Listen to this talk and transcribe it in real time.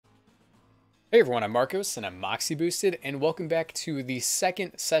Hey everyone, I'm Marcos and I'm Moxie Boosted, and welcome back to the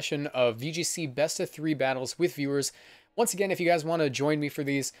second session of VGC Best of 3 battles with viewers. Once again, if you guys want to join me for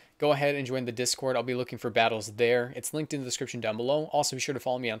these, go ahead and join the Discord. I'll be looking for battles there. It's linked in the description down below. Also, be sure to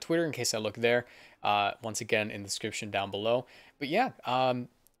follow me on Twitter in case I look there. Once again, in the description down below. But yeah,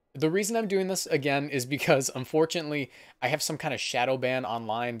 the reason I'm doing this again is because unfortunately I have some kind of shadow ban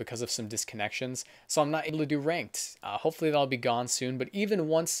online because of some disconnections, so I'm not able to do ranked. Hopefully that'll be gone soon, but even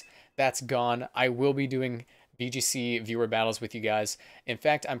once that's gone, I will be doing VGC viewer battles with you guys. In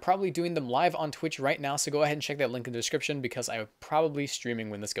fact, I'm probably doing them live on Twitch right now, so go ahead and check that link in the description because I'm probably streaming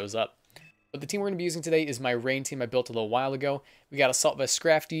when this goes up. But the team we're going to be using today is my rain team I built a little while ago. We got Assault Vest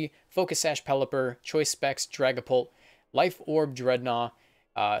Scrafty, Focus Sash Pelipper, Choice Specs Dragapult, Life Orb Dreadnought,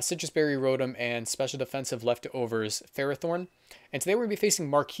 Citrus Berry Rotom, and Special Defensive Leftovers Ferrothorn. And today we're going to be facing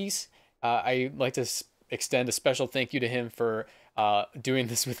Marquise. I'd like to extend a special thank you to him for doing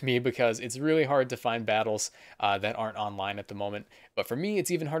this with me because it's really hard to find battles that aren't online at the moment. But for me, it's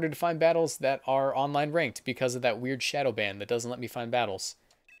even harder to find battles that are online ranked because of that weird shadow ban that doesn't let me find battles.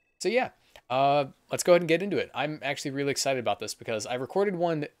 So yeah, let's go ahead and get into it. I'm actually really excited about this because I recorded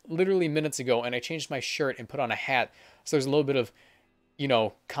one literally minutes ago and I changed my shirt and put on a hat. So there's a little bit of, you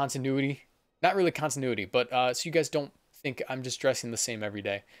know, continuity. Not really continuity, but so you guys don't think I'm just dressing the same every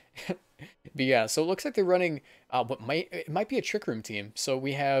day. But yeah, so it looks like they're running it might be a Trick Room team. So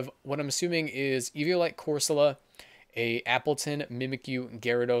we have what I'm assuming is Eviolite Corsola, a Appleton, Mimikyu,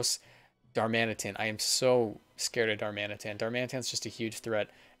 Gyarados, Darmanitan. I am so scared of Darmanitan. Darmanitan's just a huge threat,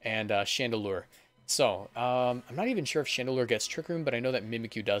 and Chandelure. So I'm not even sure if Chandelure gets Trick Room, but I know that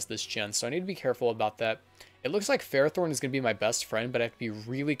Mimikyu does this gen, so I need to be careful about that. It looks like Ferrothorn is going to be my best friend, but I have to be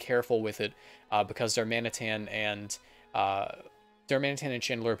really careful with it because Darmanitan and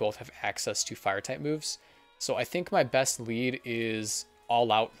Chandelure both have access to Fire-type moves. So I think my best lead is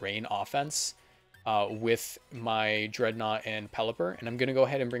all-out Rain offense with my Dreadnought and Pelipper, and I'm going to go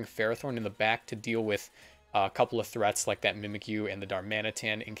ahead and bring Ferrothorn in the back to deal with a couple of threats like that Mimikyu and the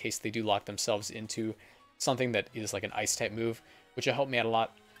Darmanitan in case they do lock themselves into something that is like an Ice-type move, which will help me out a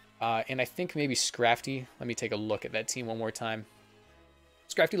lot. And I think maybe Scrafty. Let me take a look at that team one more time.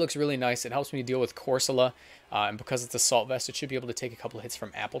 Scrafty looks really nice. It helps me deal with Corsola, and because it's Assault Vest, it should be able to take a couple of hits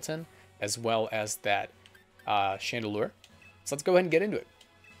from Appleton, as well as that Chandelure. So let's go ahead and get into it.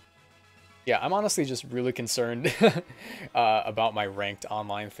 Yeah, I'm honestly just really concerned about my ranked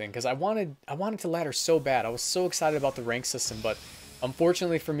online thing, because I wanted to ladder so bad. I was so excited about the rank system, but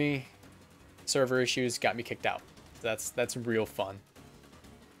unfortunately for me, server issues got me kicked out. That's real fun.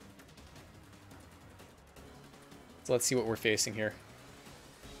 So let's see what we're facing here.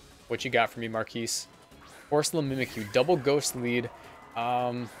 What you got for me, Marquise? Corsola, Mimikyu, double ghost lead.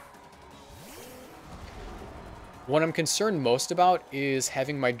 What I'm concerned most about is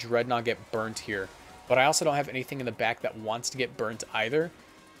having my Dreadnought get burnt here. But I also don't have anything in the back that wants to get burnt either.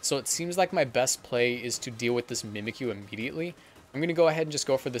 So it seems like my best play is to deal with this Mimikyu immediately. I'm going to go ahead and just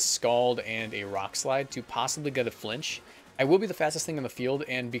go for the Scald and a Rock Slide to possibly get a flinch. I will be the fastest thing in the field,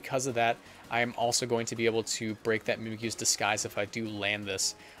 and because of that, I am also going to be able to break that Mimikyu's disguise if I do land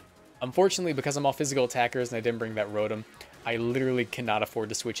this. Unfortunately, because I'm all physical attackers and I didn't bring that Rotom, I literally cannot afford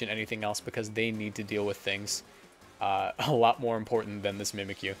to switch in anything else because they need to deal with things a lot more important than this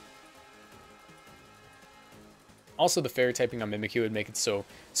Mimikyu. Also, the Fairy typing on Mimikyu would make it so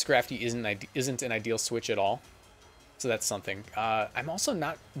Scrafty isn't an ideal switch at all. So that's something. I'm also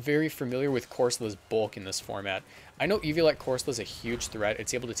not very familiar with Corsola's bulk in this format. I know Eviolite Corsola is a huge threat.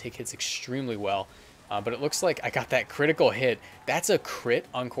 It's able to take hits extremely well. But it looks like I got that critical hit. That's a crit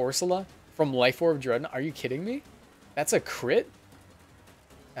on Corsola from Life Orb Dreadnought. Are you kidding me? That's a crit?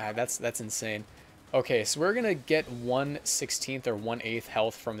 That's insane. Okay, so we're going to get 1/16 or 1/8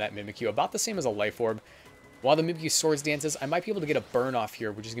 health from that Mimikyu. About the same as a Life Orb. While the Mimikyu Swords Dances, I might be able to get a burn off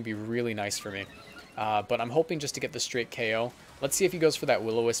here, which is going to be really nice for me. But I'm hoping just to get the straight KO. Let's see if he goes for that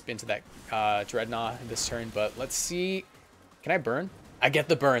Will-O-Wisp into that Dreadnought this turn. But let's see. Can I burn? I get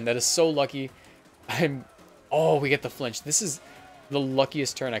the burn. That is so lucky. Oh, we get the flinch. This is the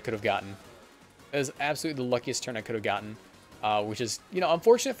luckiest turn I could have gotten. That is absolutely the luckiest turn I could have gotten. Which is, you know,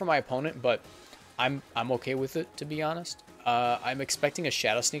 unfortunate for my opponent, but I'm okay with it, to be honest. I'm expecting a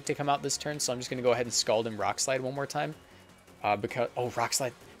Shadow Sneak to come out this turn, so I'm just going to go ahead and Scald and Rock Slide one more time. Because, oh, Rock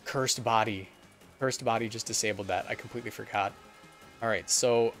Slide, Cursed Body. Cursed Body just disabled that. I completely forgot. Alright,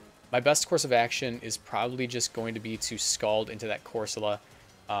 so my best course of action is probably just going to be to Scald into that Corsola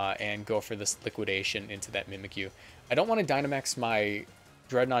and go for this Liquidation into that Mimikyu. I don't want to Dynamax my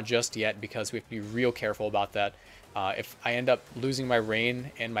Dreadnought just yet because we have to be real careful about that. If I end up losing my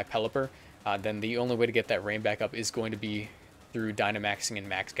Rain and my Pelipper, then the only way to get that Rain back up is going to be through Dynamaxing and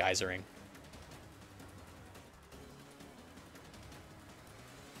Max Geysering.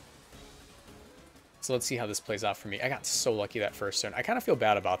 So let's see how this plays out for me. I got so lucky that first turn. I kind of feel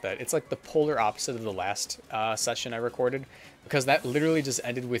bad about that. It's like the polar opposite of the last session I recorded, because that literally just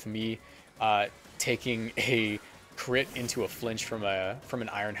ended with me taking a crit into a flinch from an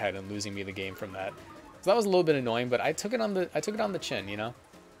Iron Head and losing me the game from that. So that was a little bit annoying, but I took it on the chin, you know?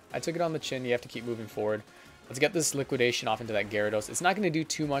 I took it on the chin. You have to keep moving forward. Let's get this liquidation off into that Gyarados. It's not going to do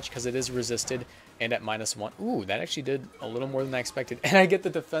too much because it is resisted and at -1. Ooh, that actually did a little more than I expected. And I get the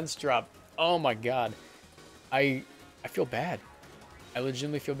defense drop. Oh my god. I feel bad. I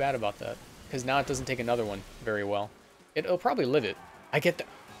legitimately feel bad about that. Because now it doesn't take another one very well. It'll probably live it. I get the...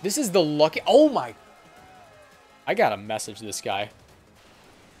 This is the lucky... Oh my... I gotta message this guy.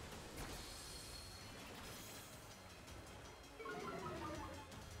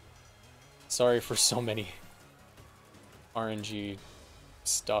 Sorry for so many RNG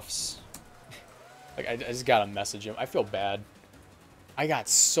stuffs. Like, I just gotta message him. I feel bad. I got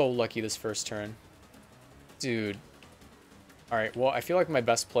so lucky this first turn. Dude. Alright, well, I feel like my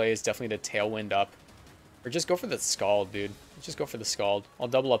best play is definitely to Tailwind up. Or just go for the Scald, dude. Just go for the Scald. I'll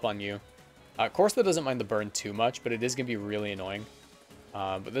double up on you. Corsola doesn't mind the burn too much, but it is going to be really annoying.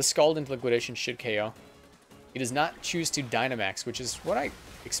 But this Scald into Liquidation should KO. He does not choose to Dynamax, which is what I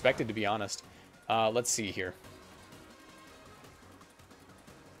expected, to be honest. Let's see here.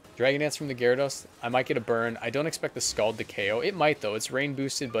 Dragon Dance from the Gyarados. I might get a burn. I don't expect the Scald to KO. It might, though. It's rain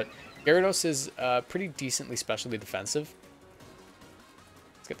boosted, but Gyarados is pretty decently specially defensive.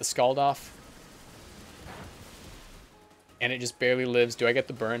 Let's get the Scald off. And it just barely lives. Do I get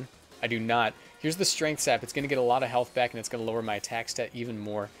the burn? I do not. Here's the Strength Sap. It's going to get a lot of health back, and it's going to lower my attack stat even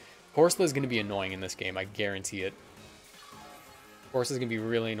more. Corsola is going to be annoying in this game. I guarantee it. Corsola is going to be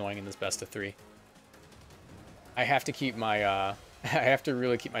really annoying in this best of 3. I have to keep my... I have to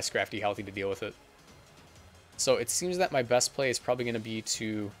really keep my Scrafty healthy to deal with it. So it seems that my best play is probably going to be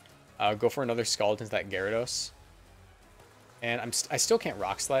to go for another Scald into that Gyarados. And I still can't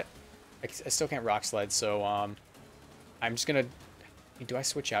Rock Slide. I still can't Rock Slide, so I'm just going to... Do I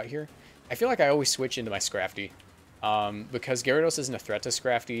switch out here? I feel like I always switch into my Scrafty. Because Gyarados isn't a threat to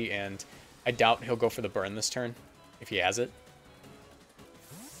Scrafty, and I doubt he'll go for the burn this turn, if he has it.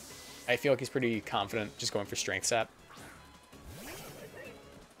 I feel like he's pretty confident just going for Strength Sap.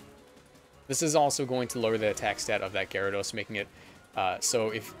 This is also going to lower the attack stat of that Gyarados, making it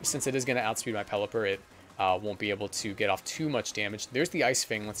so since it is going to outspeed my Pelipper, it won't be able to get off too much damage. There's the Ice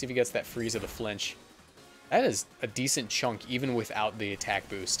Fang. Let's see if he gets that freeze or the flinch. That is a decent chunk even without the attack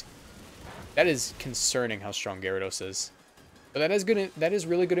boost. That is concerning how strong Gyarados is. But that is good. That is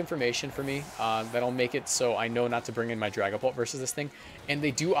really good information for me. That'll make it so I know not to bring in my Dragapult versus this thing. And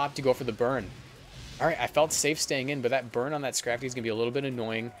they do opt to go for the burn. All right, I felt safe staying in, but that burn on that Scrafty is going to be a little bit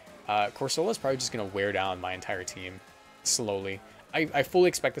annoying. Corsola is probably just going to wear down my entire team slowly. I fully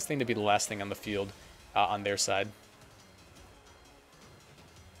expect this thing to be the last thing on the field on their side.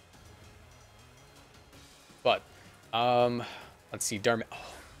 But, let's see. Oh,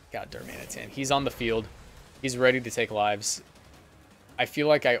 God, Darmanitan. He's on the field. He's ready to take lives. I feel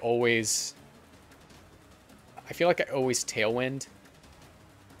like I always Tailwind.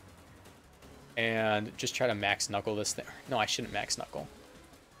 And just try to Max Knuckle this thing. No, I shouldn't Max Knuckle.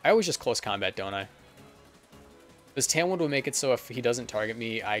 I always just close combat, don't I? This Tailwind will make it so if he doesn't target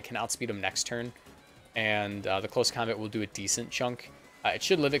me, I can outspeed him next turn. And the close combat will do a decent chunk. It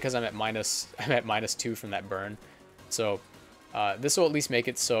should live it because I'm at -2 from that burn. So this will at least make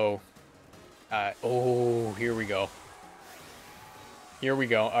it so... oh, here we go. Here we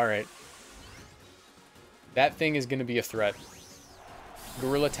go. All right. That thing is going to be a threat.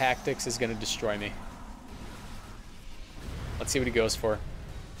 Guerrilla Tactics is going to destroy me. Let's see what he goes for.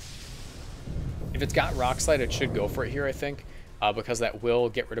 If it's got Rock Slide, it should go for it here, I think. Because that will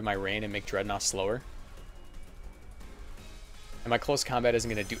get rid of my rain and make Dreadnought slower. And my close combat isn't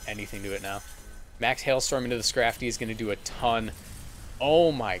going to do anything to it now. Max Hailstorm into the Scrafty is going to do a ton.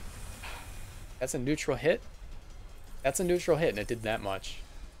 Oh my... That's a neutral hit? That's a neutral hit, and it did that much.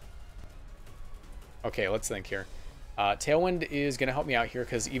 Okay, let's think here. Tailwind is going to help me out here,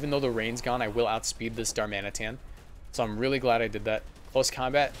 because even though the rain's gone, I will outspeed this Darmanitan. So I'm really glad I did that. Close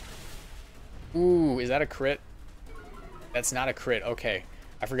combat. Ooh, is that a crit? That's not a crit. Okay,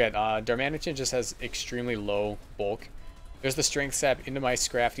 I forget. Darmanitan just has extremely low bulk. There's the Strength Sap into my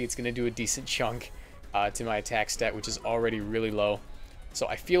Scrafty. It's going to do a decent chunk to my attack stat, which is already really low. So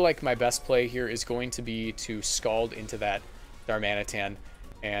I feel like my best play here is going to be to Scald into that Darmanitan.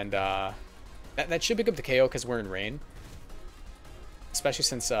 And that should pick up the KO because we're in rain. Especially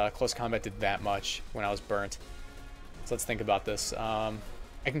since close combat did that much when I was burnt. So let's think about this. I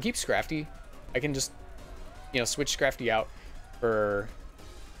can keep Scrafty. I can just, switch Scrafty out for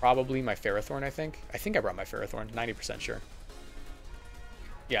probably my Ferrothorn, I think. I think I brought my Ferrothorn, 90% sure.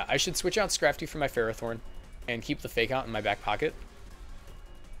 Yeah, I should switch out Scrafty for my Ferrothorn and keep the Fake Out in my back pocket.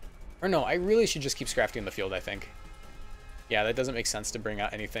 Or no, I really should just keep Scrafty in the field, I think. Yeah, that doesn't make sense to bring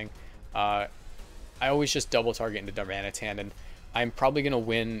out anything. I always just double target into Darmanitan, and I'm probably going to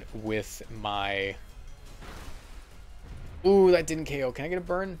win with my... Ooh, that didn't KO. Can I get a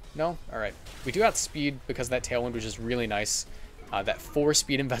burn? No? Alright. We do outspeed because that Tailwind was just really nice. That 4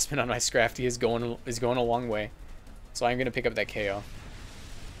 speed investment on my Scrafty is going a long way. So I'm going to pick up that KO.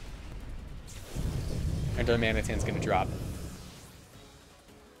 And Darmanitan's going to drop.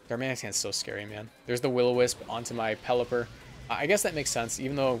 Darmanitan's so scary, man. There's the Will-O-Wisp onto my Pelipper. I guess that makes sense,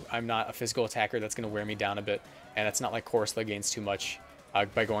 even though I'm not a physical attacker, that's going to wear me down a bit. And it's not like Corsola gains too much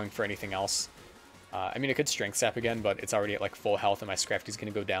by going for anything else. I mean, it could Strength Sap again, but it's already at like full health and my Scrafty's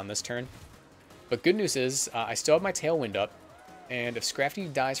going to go down this turn. But good news is, I still have my Tailwind up. And if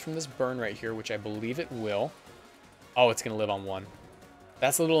Scrafty dies from this burn right here, which I believe it will... Oh, it's going to live on 1.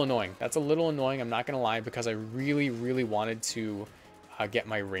 That's a little annoying. That's a little annoying, I'm not going to lie, because I really, really wanted to get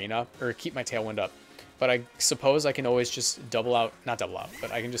my Rain up, or keep my Tailwind up. But I suppose I can always just not double out,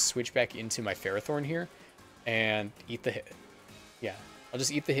 but I can just switch back into my Ferrothorn here and eat the hit. Yeah, I'll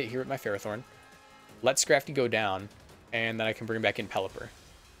just eat the hit here with my Ferrothorn. Let Scrafty go down, and then I can bring back in Pelipper.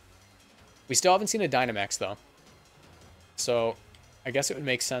 We still haven't seen a Dynamax, though. So, I guess it would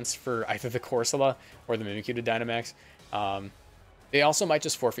make sense for either the Corsola or the Mimikyu to Dynamax. They also might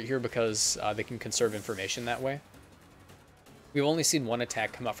just forfeit here because they can conserve information that way. We've only seen one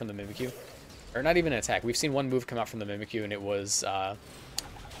attack come out from the Mimikyu. Or not even an attack. We've seen one move come out from the Mimikyu, and it was... I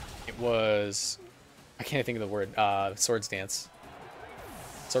can't think of the word. Swords Dance.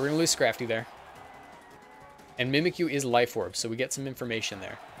 So we're going to lose Scrafty there. And Mimikyu is Life Orb, so we get some information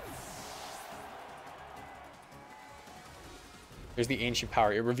there. There's the Ancient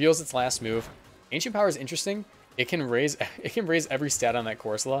Power. It reveals its last move. Ancient Power is interesting. It can raise every stat on that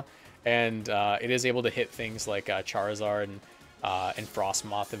Corsola, and it is able to hit things like Charizard and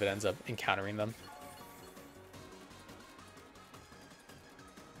Frostmoth if it ends up encountering them.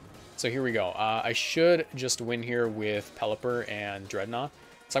 So here we go. I should just win here with Pelipper and Dreadnought.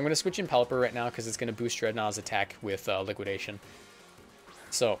 So I'm going to switch in Pelipper right now because it's going to boost Dreadnought's attack with Liquidation.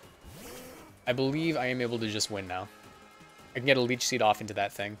 So I believe I am able to just win now. I can get a Leech Seed off into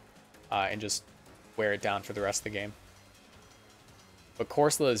that thing and just wear it down for the rest of the game. But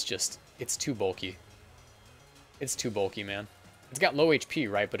Corsola is just, it's too bulky. It's too bulky, man. It's got low HP,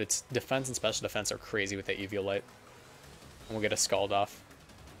 right? But its defense and special defense are crazy with that Eviolite. And we'll get a Scald off.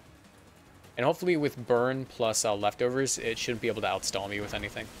 And hopefully with Burn plus Leftovers, it shouldn't be able to outstall me with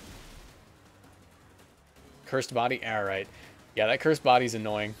anything. Cursed Body? Alright. Yeah, that Cursed Body's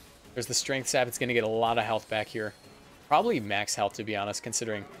annoying. There's the Strength Sap. It's going to get a lot of health back here. Probably max health, to be honest,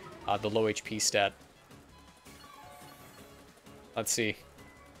 considering the low HP stat. Let's see.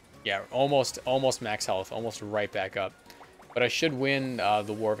 Yeah, almost max health. Almost right back up. But I should win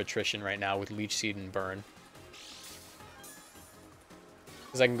the War of Attrition right now with Leech Seed and Burn.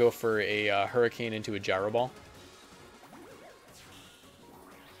 Because I can go for a Hurricane into a Gyro Ball.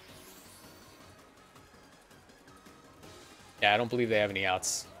 Yeah, I don't believe they have any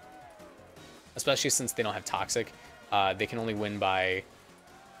outs. Especially since they don't have Toxic. They can only win by...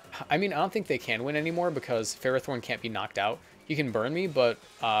 I mean, I don't think they can win anymore because Ferrothorn can't be knocked out. He can burn me, but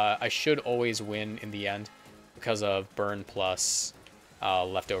I should always win in the end because of Burn plus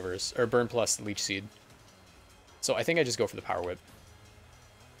Leftovers. Or Burn plus Leech Seed. So I think I just go for the Power Whip.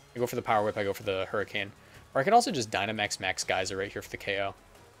 I go for the Power Whip, I go for the Hurricane. Or I could also just Dynamax Max Geyser right here for the KO.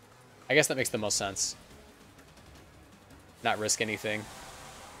 I guess that makes the most sense. Not risk anything.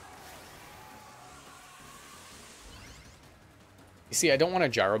 You see, I don't want a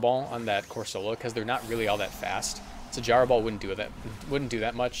Gyro Ball on that Corsola because they're not really all that fast. So Gyro Ball wouldn't do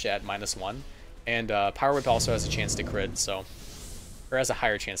that much at -1. And Power Whip also has a chance to crit, so... Or has a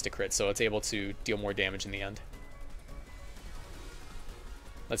higher chance to crit, so it's able to deal more damage in the end.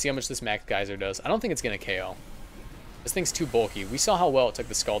 Let's see how much this Max Geyser does. I don't think it's going to KO. This thing's too bulky. We saw how well it took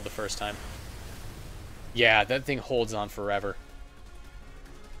the Scald the first time. Yeah, that thing holds on forever.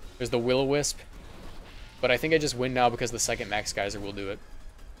 There's the Will-O-Wisp. But I think I just win now because the second Max Geyser will do it.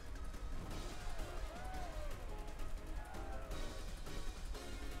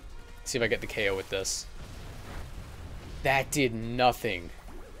 See if I get the KO with this. That did nothing.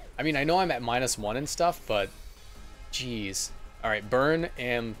 I mean, I know I'm at -1 and stuff, but... Jeez. Alright, Burn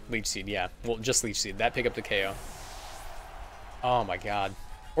and Leech Seed, yeah. Well, just Leech Seed. That pick up the KO. Oh my god.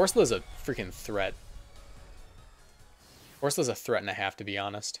 Corsola's a freaking threat. Corsola's a threat and a half, to be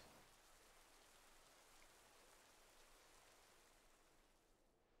honest.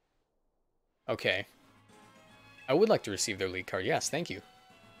 Okay. I would like to receive their lead card. Yes, thank you.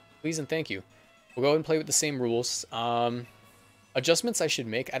 Please and thank you. We'll go ahead and play with the same rules. Adjustments I should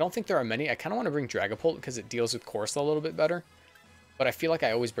make. I don't think there are many. I kind of want to bring Dragapult because it deals with Corsola a little bit better. But I feel like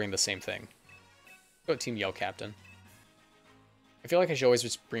I always bring the same thing. Go Team Yell Captain. I feel like I should always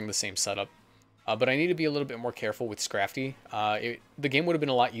just bring the same setup. But I need to be a little bit more careful with Scrafty. The game would have been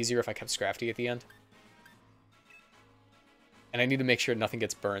a lot easier if I kept Scrafty at the end. And I need to make sure nothing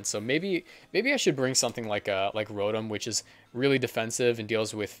gets burned. So maybe I should bring something like Rotom, which is really defensive and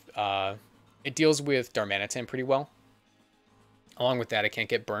deals with Darmanitan pretty well. Along with that, it can't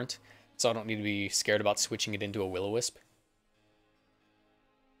get burnt, so I don't need to be scared about switching it into a Will-O-Wisp.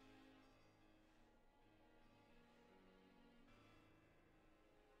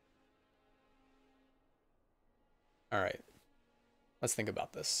 All right, let's think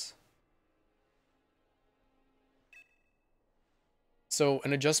about this. So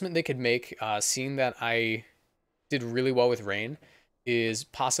an adjustment they could make, seeing that I did really well with Rain, is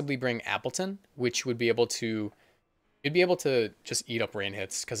possibly bring Appleton, which would be able to... It'd be able to just eat up rain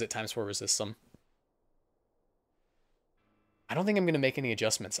hits because it times 4 resists them. I don't think I'm going to make any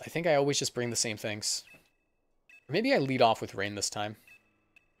adjustments. I think I always just bring the same things. Or maybe I lead off with rain this time.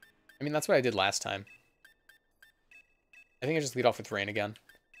 I mean, that's what I did last time. I think I just lead off with rain again.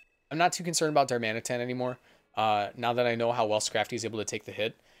 I'm not too concerned about Darmanitan anymore. Now that I know how well Scrafty is able to take the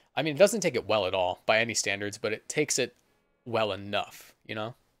hit. I mean, it doesn't take it well at all by any standards, but it takes it well enough, you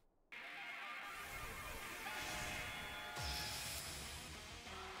know?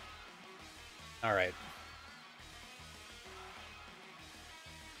 All right.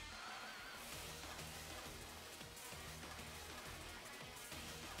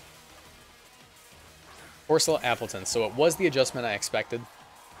 Corsola Appleton. So it was the adjustment I expected.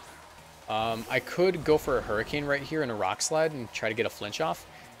 I could go for a Hurricane right here and a Rock Slide and try to get a flinch off.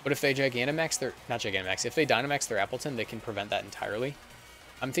 But if they Gigantamax their... Not Gigantamax. If they Dynamax their Appleton, they can prevent that entirely.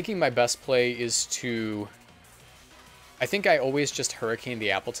 I'm thinking my best play is to... I think I always just Hurricane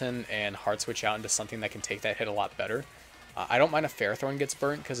the Appleton and hard switch out into something that can take that hit a lot better. I don't mind if Ferrothorn gets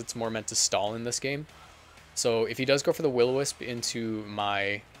burnt because it's more meant to stall in this game. So if he does go for the Will-O-Wisp into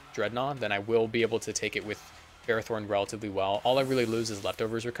my Dreadnought, then I will be able to take it with Ferrothorn relatively well. All I really lose is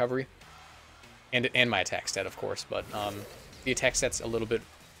Leftovers recovery. And my attack stat, of course. But the attack stat's a little bit...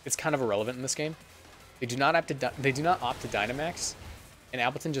 It's kind of irrelevant in this game. They do not opt to Dynamax. And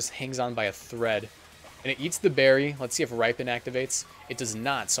Appleton just hangs on by a thread. And it eats the berry. Let's see if Ripen activates. It does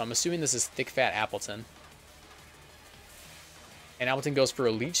not, so I'm assuming this is Thick Fat Appleton. And Appleton goes for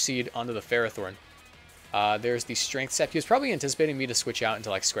a Leech Seed onto the Ferrothorn. There's the Strength Sap. He was probably anticipating me to switch out into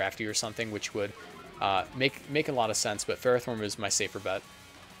like Scrafty or something, which would make a lot of sense, but Ferrothorn was my safer bet.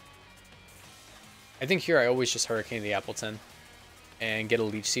 I think here I always just Hurricane the Appleton and get a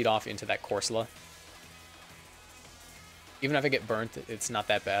Leech Seed off into that Corsola. Even if I get burnt, it's not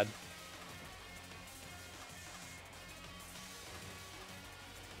that bad.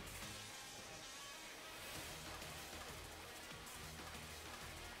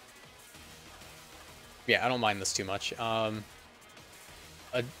 Yeah, I don't mind this too much.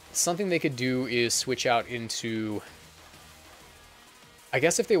 Something they could do is switch out into... I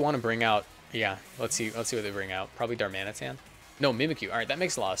guess if they want to bring out... Yeah, let's see what they bring out. Probably Darmanitan. No, Mimikyu. Alright, that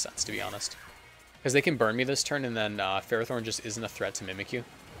makes a lot of sense, to be honest. Because they can burn me this turn, and then Ferrothorn just isn't a threat to Mimikyu.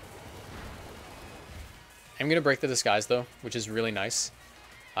 I'm going to break the disguise, though, which is really nice.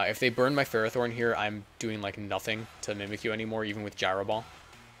 If they burn my Ferrothorn here, I'm doing, like, nothing to Mimikyu anymore, even with Gyro Ball.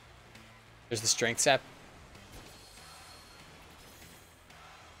 There's the Strength Sap.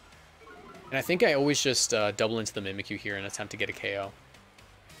 And I think I always just double into the Mimikyu here and attempt to get a KO.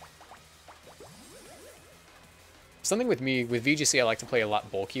 Something with me, with VGC, I like to play a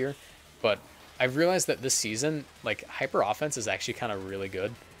lot bulkier, but I've realized that this season, like, Hyper Offense is actually kind of really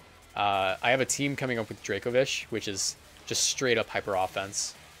good. I have a team coming up with Dracovish, which is just straight up Hyper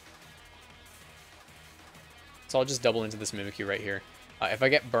Offense. So I'll just double into this Mimikyu right here. If I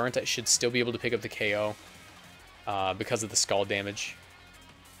get burnt, I should still be able to pick up the KO because of the Scald damage.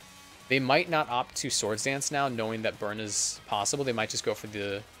 They might not opt to Swords Dance now, knowing that burn is possible. They might just go for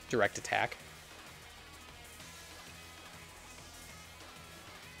the direct attack.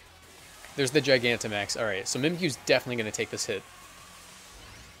 There's the Gigantamax. Alright, so Mimikyu's definitely going to take this hit.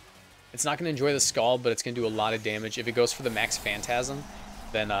 It's not going to enjoy the Scald, but it's going to do a lot of damage. If it goes for the Max Phantasm,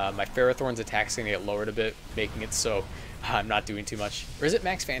 then my Ferrothorn's attack's going to get lowered a bit, making it so I'm not doing too much. Or is it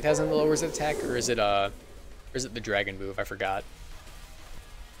Max Phantasm that lowers the attack, or is it the Dragon move? I forgot.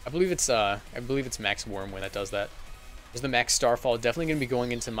 I believe it's Max Wormwind that does that. There's the Max Starfall, definitely going to be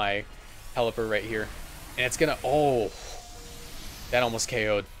going into my Pelipper right here. And it's going to... Oh! That almost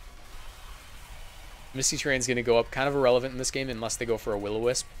KO'd. Misty Terrain's going to go up, kind of irrelevant in this game unless they go for a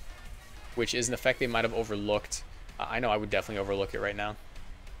Will-O-Wisp, which is an effect they might have overlooked. I know I would definitely overlook it right now.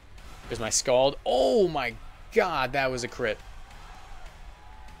 There's my Scald. Oh my god, that was a crit.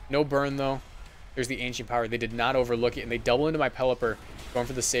 No burn though. There's the Ancient Power. They did not overlook it, and they double into my Pelipper, going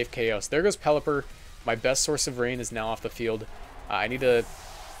for the safe KO. So there goes Pelipper. My best source of rain is now off the field. I need to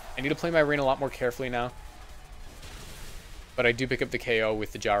play my rain a lot more carefully now. But I do pick up the KO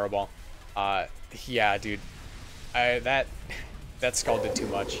with the Gyro Ball. Yeah, dude. That Scald did too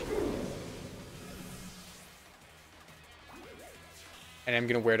much. And I'm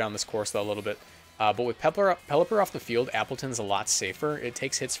going to wear down this course though a little bit. But with Pelipper off the field, Appleton's a lot safer. It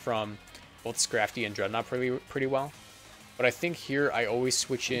takes hits from both Scrafty and Dreadnought pretty well. But I think here I always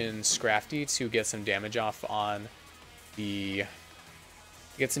switch in Scrafty to get some damage off on the...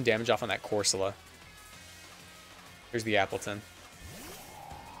 Get some damage off on that Corsola. Here's the Appleton.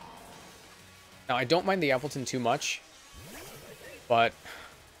 Now I don't mind the Appleton too much, but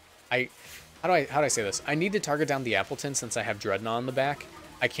how do I say this? I need to target down the Appleton since I have Dreadnought on the back.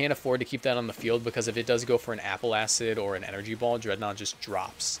 I can't afford to keep that on the field because if it does go for an Apple Acid or an Energy Ball, Dreadnought just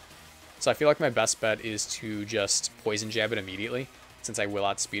drops. So I feel like my best bet is to just Poison Jab it immediately. Since I will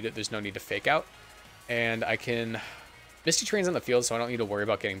outspeed it, there's no need to fake out. And I can... Misty Terrain's on the field, so I don't need to worry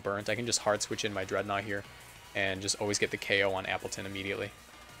about getting burnt. I can just hard switch in my Dreadnought here and just always get the KO on Appleton immediately.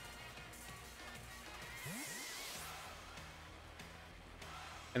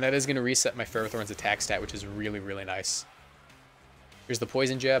 And that is going to reset my Ferrothorn's attack stat, which is really, really nice. Here's the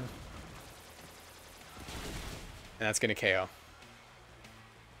Poison Jab. And that's going to KO.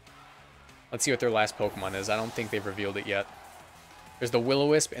 Let's see what their last Pokemon is. I don't think they've revealed it yet. There's the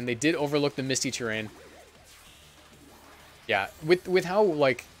Will-O-Wisp, and they did overlook the Misty Terrain. Yeah, with how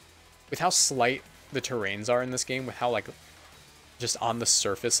slight the terrains are in this game, with how like just on the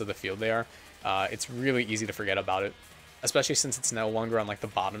surface of the field they are, it's really easy to forget about it. Especially since it's no longer on like the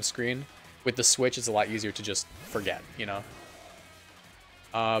bottom screen. With the Switch, it's a lot easier to just forget, you know.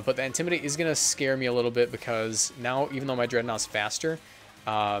 But the Intimidate is gonna scare me a little bit because now, even though my Dreadnought's faster,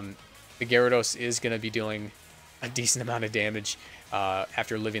 the Gyarados is gonna be doing a decent amount of damage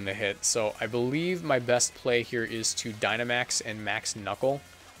after living the hit. So I believe my best play here is to Dynamax and Max Knuckle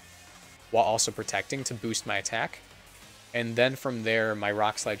while also protecting to boost my attack. And then from there, my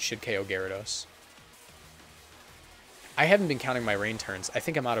Rock Slide should KO Gyarados. I haven't been counting my rain turns. I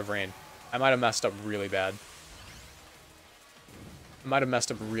think I'm out of rain. I might have messed up really bad. I might have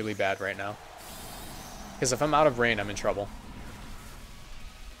messed up really bad right now. Because if I'm out of rain, I'm in trouble.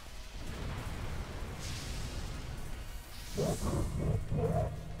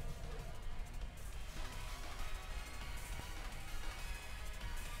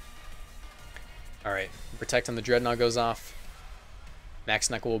 Alright, Protect on the Dreadnought goes off.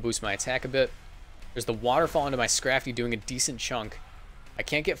 Max Knuckle will boost my attack a bit. There's the Waterfall into my Scrafty doing a decent chunk. I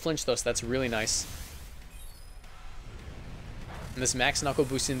can't get flinch though, so that's really nice. And this Max Knuckle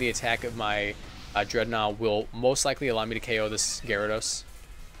boosting the attack of my Dreadnought will most likely allow me to KO this Gyarados.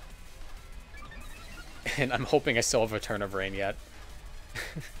 And I'm hoping I still have a turn of rain yet.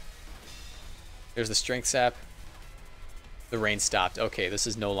 There's the Strength Sap. The rain stopped. Okay, this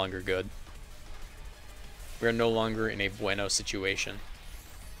is no longer good. We are no longer in a bueno situation.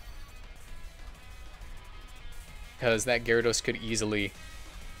 Because that Gyarados could easily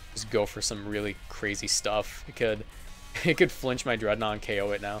just go for some really crazy stuff. It could flinch my Dreadnought and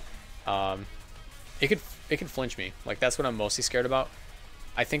KO it now. It could flinch me. Like, that's what I'm mostly scared about.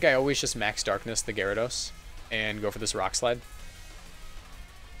 I think I always just Max Darkness the Gyarados and go for this Rock Slide.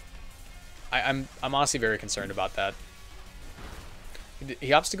 I'm honestly very concerned about that. He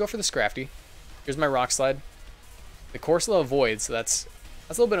opts to go for the Scrafty. Here's my Rock Slide. The Corsola avoids, so that's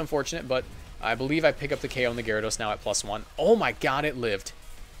a little bit unfortunate, but I believe I pick up the KO on the Gyarados now at +1. Oh my god, it lived.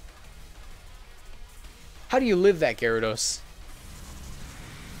 How do you live that, Gyarados?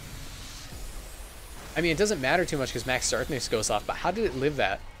 I mean, it doesn't matter too much because Max Darkness goes off, but how did it live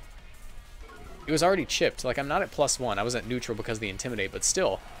that? It was already chipped. Like, I'm not at +1. I was at neutral because of the Intimidate, but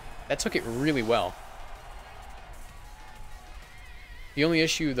still, that took it really well. The only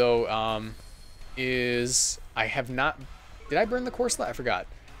issue, though, is I have not... Did I burn the Corsola? I forgot.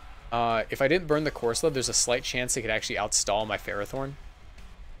 If I didn't burn the Corsola, there's a slight chance it could actually outstall my Ferrothorn.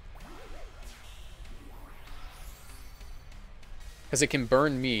 Because it can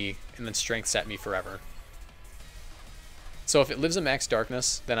burn me and then Strength Set me forever. So if it lives a Max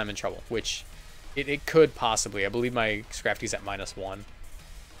Darkness, then I'm in trouble, which it could possibly. I believe my Scrafty's at -1.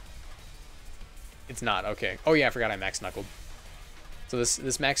 It's not, okay. Oh yeah, I forgot I Max Knuckled. So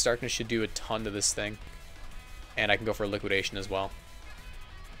this Max Darkness should do a ton to this thing. And I can go for a Liquidation as well.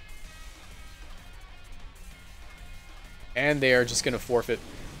 And they are just going to forfeit.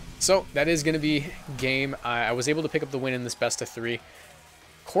 So that is going to be game. I was able to pick up the win in this best of 3.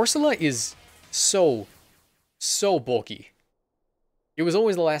 Corsola is so bulky. It was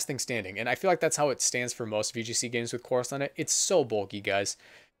always the last thing standing, and I feel like that's how it stands for most VGC games with Corsola on it. It's so bulky, guys.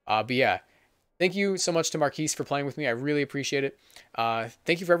 But yeah, thank you so much to Marquise for playing with me. I really appreciate it.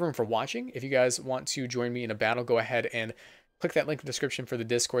 Thank you for everyone for watching. If you guys want to join me in a battle, go ahead and click that link in the description for the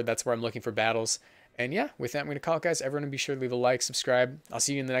Discord. That's where I'm looking for battles. And yeah, with that, I'm going to call it, guys. Everyone be sure to leave a like, subscribe. I'll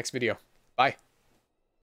see you in the next video. Bye.